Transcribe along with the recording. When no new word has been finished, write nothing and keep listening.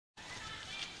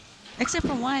Except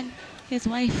for one, his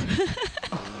wife.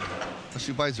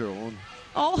 She buys her own.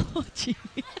 Oh, gee.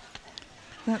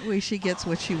 That way she gets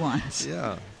what she wants.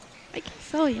 Yeah. I guess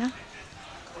so, yeah.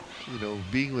 You know,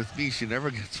 being with me, she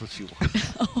never gets what she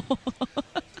wants.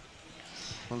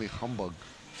 Only humbug.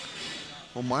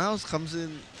 Well, Miles comes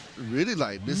in really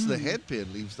light. Misses the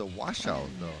headpin, leaves the washout,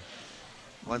 though.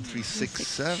 1, 3, 6,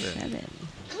 7.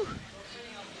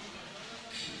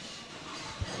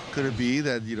 Could it be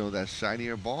that, you know, that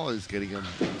shinier ball is getting him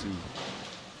into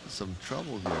some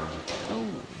trouble here? Oh.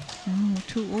 Oh,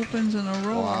 2 opens in a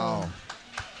row. Wow.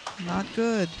 Not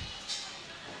good.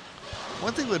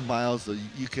 One thing with Miles, though,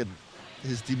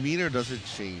 his demeanor doesn't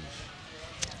change.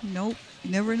 Nope.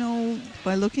 You never know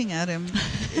by looking at him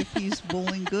if he's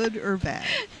bowling good or bad.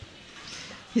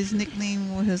 His nickname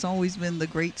has always been the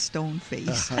Great Stone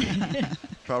Face.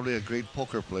 Probably a great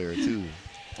poker player, too.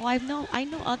 Well, I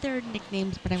know other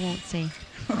nicknames, but I won't say.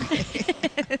 Okay.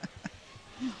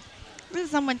 There's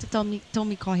someone told me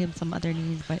call him some other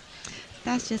names, but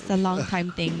that's just a long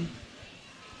time thing.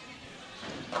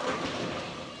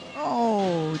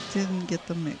 Oh, didn't get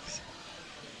the mix.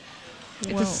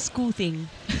 It's a school thing.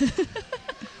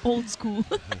 Old school.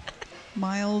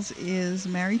 Miles is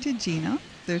married to Gina.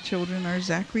 Their children are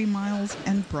Zachary, Miles,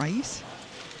 and Bryce.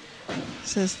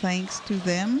 Says thanks to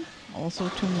them, also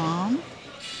to Mom,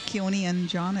 Keone and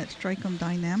John at Strike'em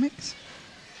Dynamics,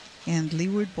 and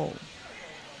Leeward Bowl.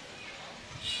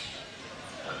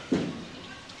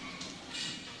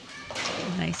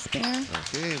 Nice spare.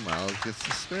 Okay, Miles gets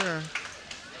the spare.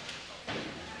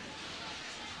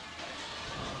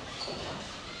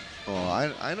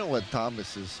 Oh, I know what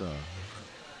Thomas is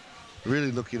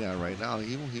really looking at right now.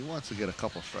 He wants to get a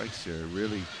couple strikes here,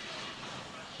 really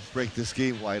break this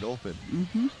game wide open.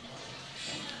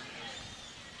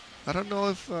 I don't know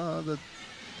if the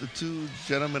two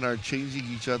gentlemen are changing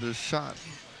each other's shot.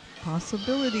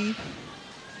 Possibility.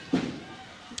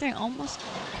 They're almost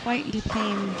quietly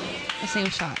playing the same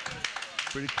shot.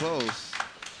 Pretty close.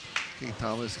 King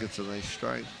Thomas gets a nice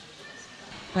strike.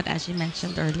 But as you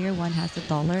mentioned earlier, one has the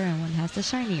dollar and one has the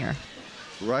shinier.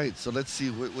 Right, so let's see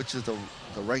which is the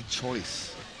right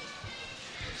choice.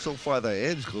 So far, the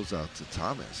edge goes out to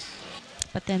Thomas.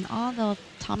 But then although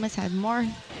Thomas had more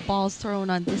balls thrown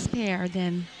on this pair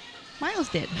than Miles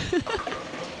did.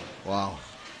 Wow.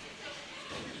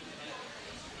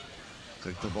 Looks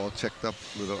like the ball checked up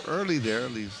a little early there.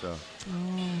 Leaves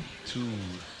 2,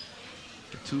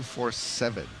 4,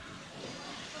 7.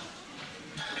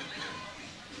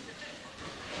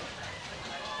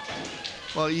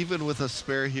 Well, even with a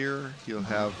spare here, you'll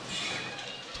have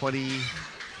 22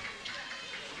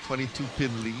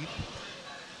 pin lead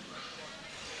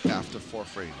after 4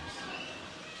 frames.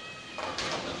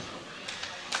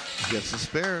 Gets the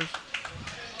spares.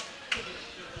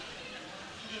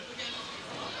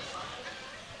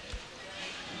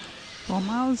 Well,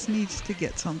 Miles needs to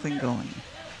get something going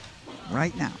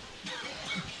right now.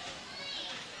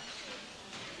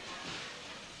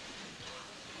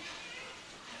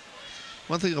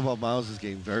 One thing about Miles'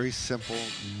 game, very simple,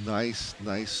 nice,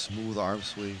 smooth arm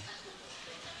swing.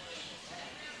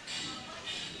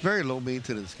 Very low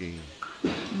maintenance game.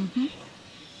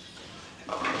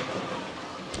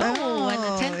 Oh, and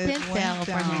the 10 pin fell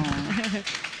for him.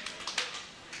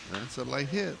 That's a light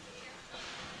hit.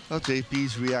 Well,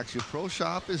 JP's Reaction Pro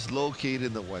Shop is located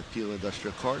in the White Peel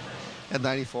Industrial Court at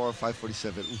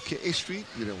 94-547 Uke Street,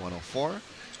 Unit 104.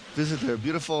 Visit their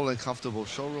beautiful and comfortable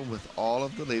showroom with all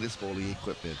of the latest bowling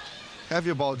equipment. Have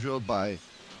your ball drilled by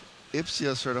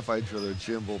IPSIA certified driller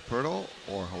Jim Boperto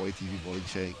or Hawaii TV bowling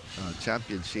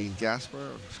champion Shane Gasper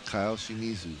or Kyle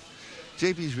Shimizu.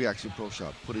 JP's Reaction Pro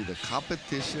Shop, putting the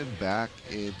competition back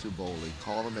into bowling.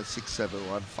 Call them at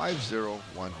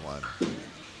 671-5011.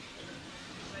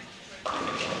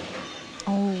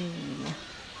 Oh,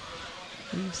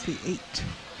 leaves the 8.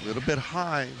 A little bit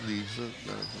high, leaves the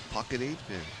pocket 8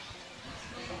 pin.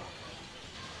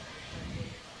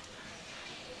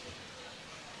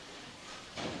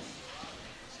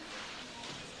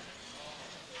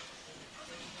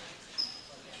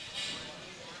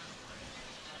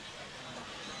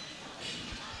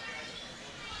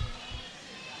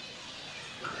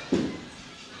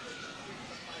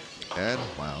 And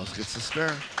Miles gets the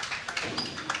spare.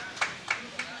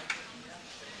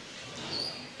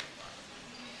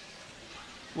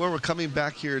 Well, we're coming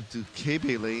back here to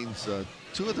Kbay lanes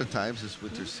 2 other times this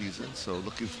winter season, so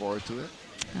looking forward to it.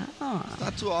 Oh.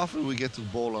 Not too often we get to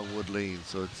bowl on wood lanes,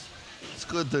 so it's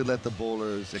good to let the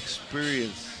bowlers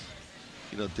experience,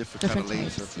 you know, different kind of lane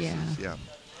types, surfaces. Yeah.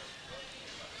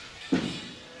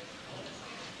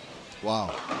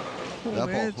 Wow. Oh, That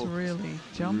ball it's hooked really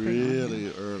jumping. on really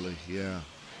him. early, yeah.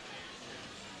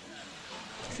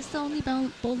 Is this the only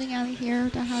bowling alley here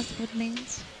that has wood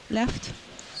lanes left?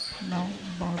 No,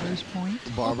 Barber's Point.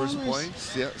 Barber's Barbers.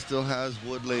 Points, yeah, still has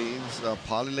wood lanes.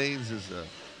 Poly lanes is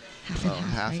Half and half,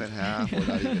 half right? and half, or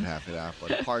not even half and half,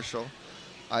 but partial.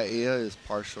 IAEA is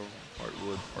partial, part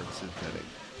wood, part synthetic.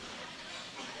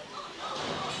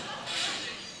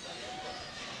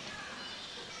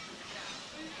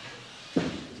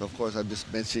 So of course I'm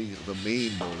just mentioning the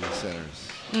main bowling centers.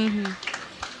 Mm-hmm.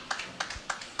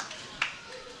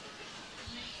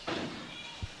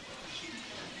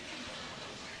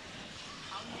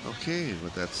 Okay,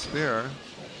 with that spare,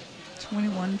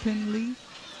 21 pin lead.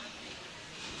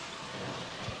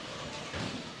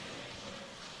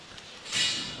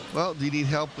 well, do you need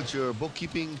help with your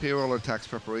bookkeeping, payroll, or tax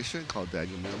preparation? Call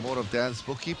Daniel Miyamoto of Dan's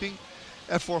Bookkeeping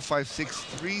at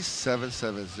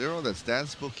 456-3770. That's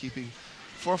Dan's Bookkeeping,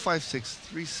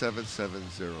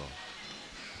 456-3770.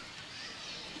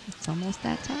 It's almost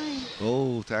that time.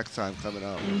 Oh, tax time coming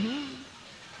up.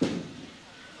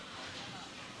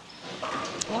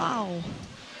 Wow.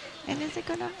 And is it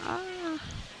gonna?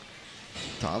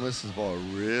 Thomas's ball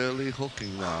really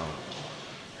hooking now.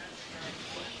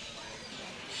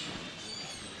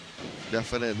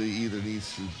 Definitely either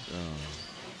needs to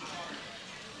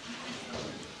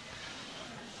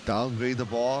downgrade the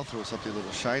ball, throw something a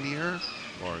little shinier,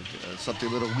 or something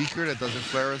a little weaker that doesn't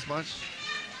flare as much,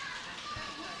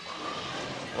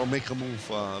 or make a move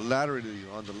laterally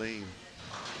on the lane.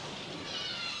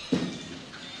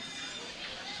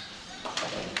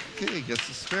 Okay, gets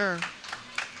the spare.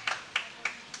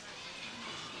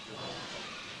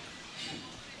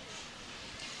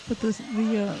 But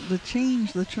the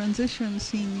change, the transition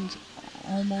seemed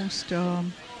almost all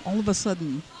of a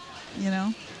sudden, you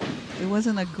know? It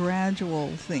wasn't a gradual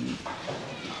thing.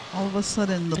 All of a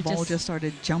sudden, the It ball just- just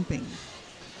started jumping.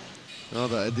 Oh,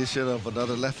 the addition of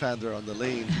another left-hander on the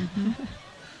lane.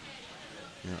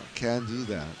 Yeah, can do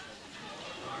that.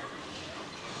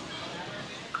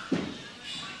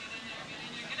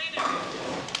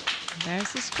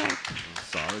 There's the strike.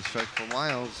 Solid strike for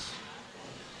Miles.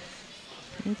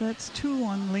 Okay, that's 2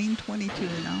 on lane 22.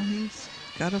 Now he's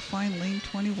got to find lane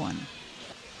 21.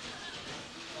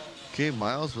 Okay,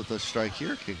 Miles with a strike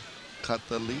here can cut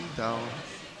the lead down.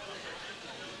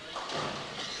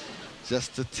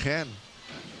 Just to 10.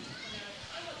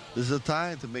 This is the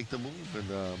time to make the move and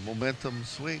the momentum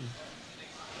swing.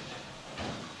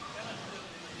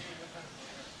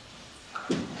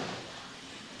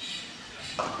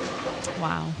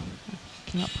 Wow.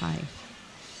 Came up high.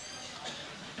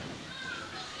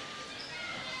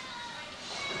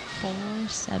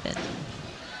 4-7.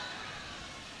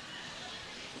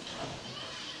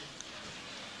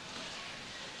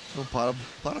 So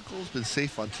Paracle's been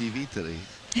safe on TV today.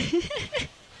 He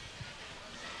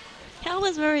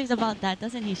always worries about that,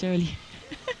 doesn't he, Shirley?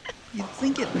 You'd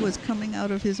think it was coming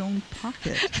out of his own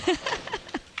pocket.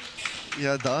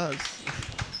 Yeah, it does.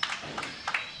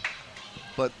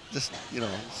 But just,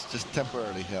 it's just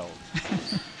temporarily held.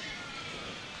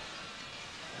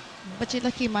 But you're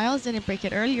lucky Miles didn't break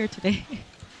it earlier today.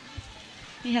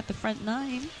 He had the front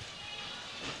 9.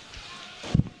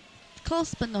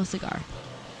 Close, but no cigar.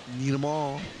 Need them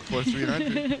all for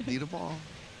 300. Need them all.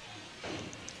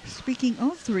 Speaking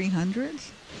of 300s,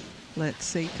 let's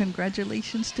say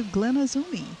congratulations to Glenn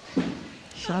Azumi.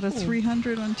 Shot a Oh.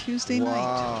 300 on Tuesday night.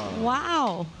 Wow.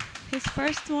 Wow. His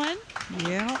first one.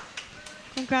 Yeah.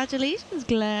 Congratulations,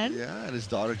 Glenn. Yeah, and his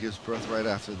daughter gives birth right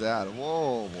after that.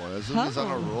 Whoa, boy, Azumi's on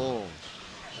a Oh. roll.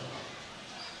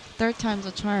 Third time's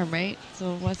a charm, right?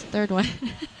 So what's the third one?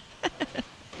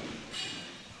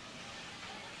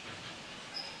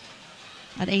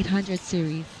 An 800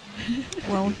 series.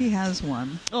 Well, he has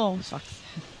one. Oh, shucks.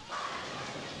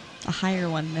 A higher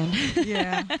one then.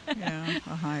 Yeah,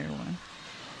 a higher one.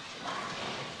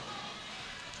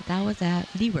 So that was at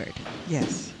Leeward.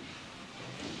 Yes.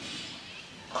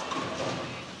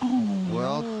 Oh,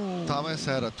 Well, no. Thomas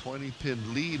had a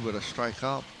 20-pin lead with a strike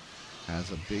up.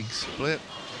 Has a big split.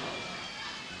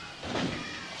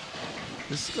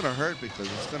 This is going to hurt because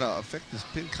it's going to affect his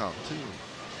pin count too.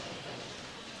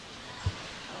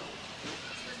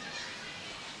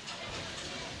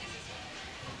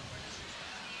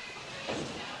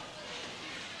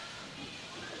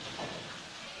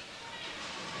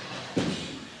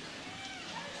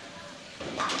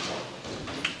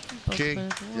 Okay,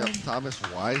 yep, Thomas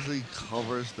wisely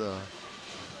covers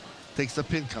takes the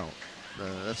pin count.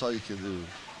 That's all you can do.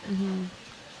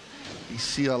 You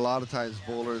see a lot of times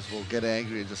bowlers will get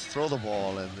angry and just throw the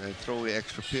ball and throw away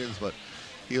extra pins, but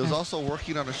he was also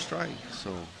working on a strike,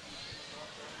 so.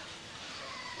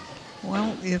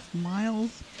 Well, if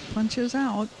Miles punches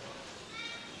out,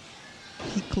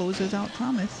 he closes out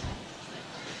Thomas.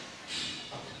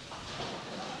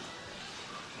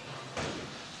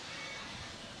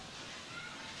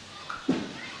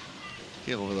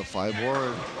 Okay, over the 5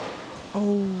 board.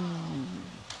 Oh,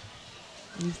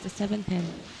 Use the 7 pin.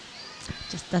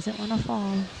 Just doesn't want to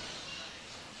fall.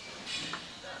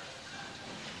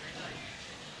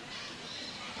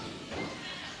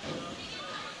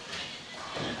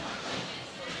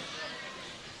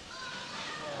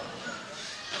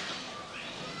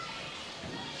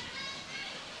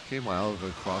 Okay, Miles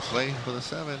going cross lane for the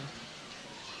 7.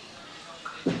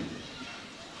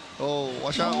 Oh,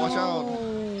 watch out, watch out.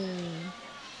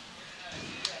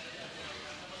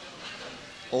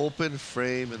 Open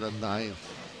frame in the 9th.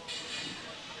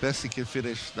 Best he can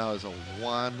finish now is a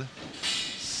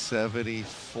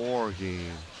 174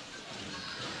 game.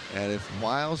 And if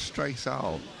Miles strikes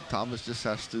out, Thomas just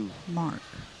has to mark.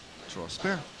 throw a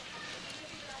spare.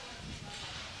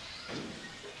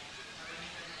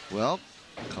 Well,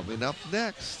 coming up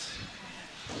next.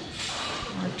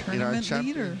 Our tournament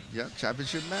leader. Yeah,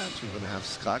 championship match. We're going to have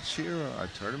Scott Shearer, our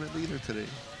tournament leader today.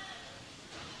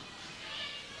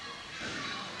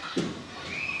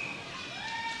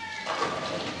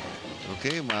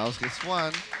 Okay, Miles gets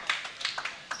 1.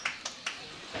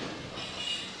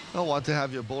 Now, want to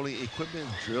have your bowling equipment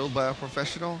drilled by a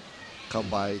professional? Come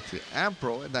by to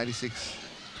Ampro at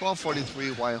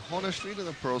 1243 Waihona Street in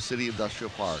the Pearl City Industrial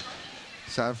Park.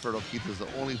 Sanford Okita is the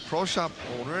only pro shop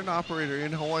owner and operator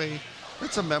in Hawaii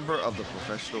that's a member of the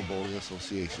Professional Bowling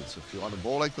Association. So if you want to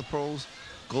bowl like the pros,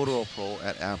 go to a pro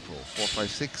at Ampro,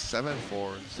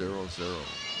 456-7400.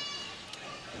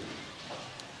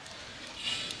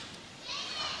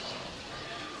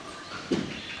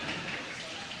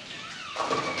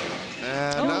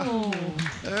 And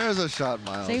there's a shot,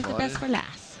 Miles. Save the best for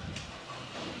last.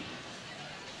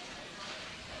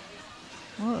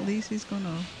 Well, at least he's going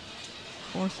to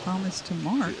force Thomas to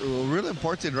mark. Well, really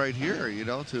important right here, you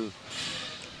know, to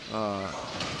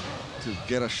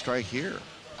get a strike here.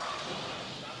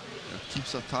 It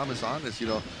keeps Thomas honest. You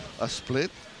know, a split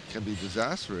can be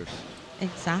disastrous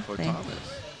Exactly. for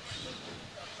Thomas.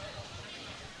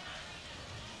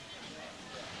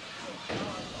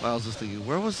 Miles is thinking,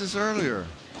 where was this earlier?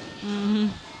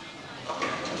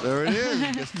 There it is.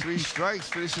 He gets 3 strikes,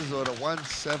 finishes with a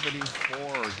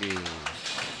 174 game.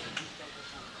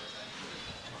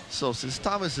 So since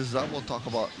Thomas is up, we'll talk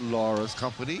about Laura's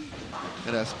company.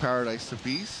 And that's Paradise to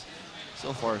Peace.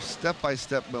 So for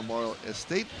step-by-step memorial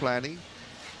estate planning,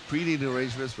 pre-need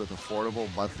arrangements with affordable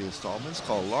monthly installments,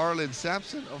 call Laura Lynn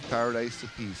Sampson of Paradise to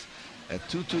Peace at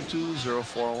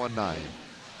 222-0419.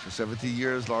 For 17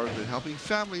 years, Laura's been helping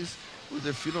families with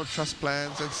their funeral trust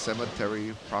plans and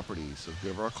cemetery properties. So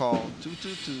give her a call,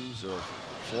 222-0419.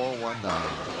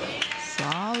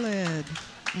 Solid.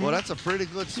 Well, that's a pretty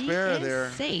good spare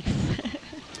there. Safe.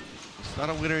 It's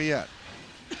not a winner yet.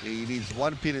 He needs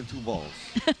 1 pin and 2 balls.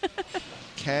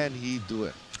 Can he do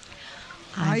it?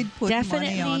 I'd put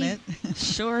money on it.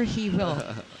 Sure he will.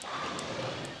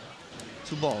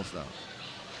 2 balls now.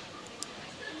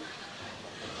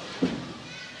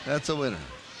 That's a winner.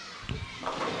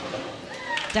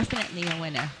 Definitely a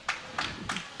winner.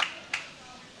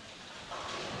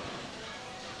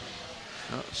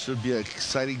 Should be an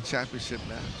exciting championship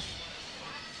match.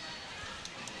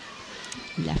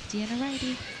 Lefty and a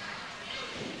righty.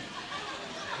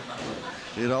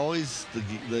 It always,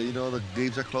 you know, the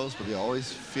games are close, but they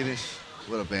always finish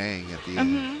with a bang at the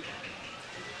end.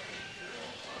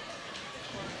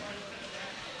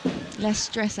 Less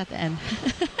stress at the end.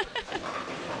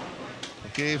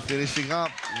 Okay, finishing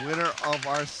up, winner of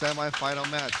our semifinal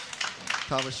match.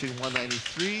 Thomas Ching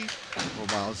 193,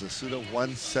 Miles Asuda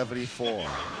 174.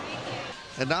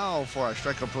 And now for our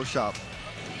Striker Pro Shop.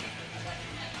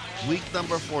 Week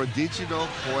number 4, did you know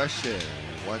question?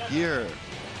 What year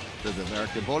did the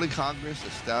American Bowling Congress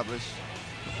establish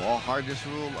the ball hardness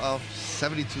rule of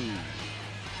 72?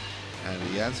 And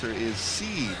the answer is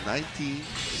C,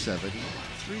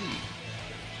 1973.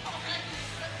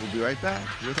 We'll be right back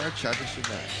with our championship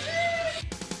match.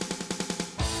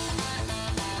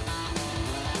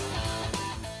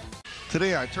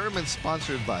 Today, our tournament is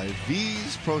sponsored by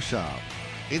V's Pro Shop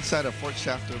inside of Fort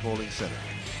Shafter Bowling Center.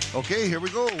 Okay, here we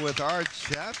go with our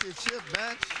championship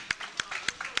match.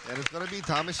 And it's going to be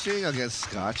Thomas Ching against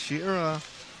Scott Shearer.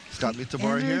 Scott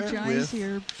Mitamori here with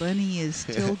Energizer Bunny is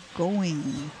still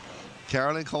going.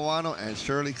 Carolyn Kawano and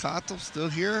Shirley Kato still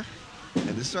here.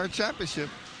 And this is our championship.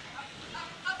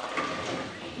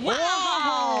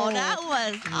 Wow, that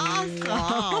was awesome.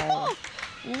 Wow.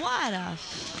 What a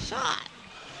shot.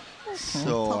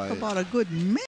 So Talk about a good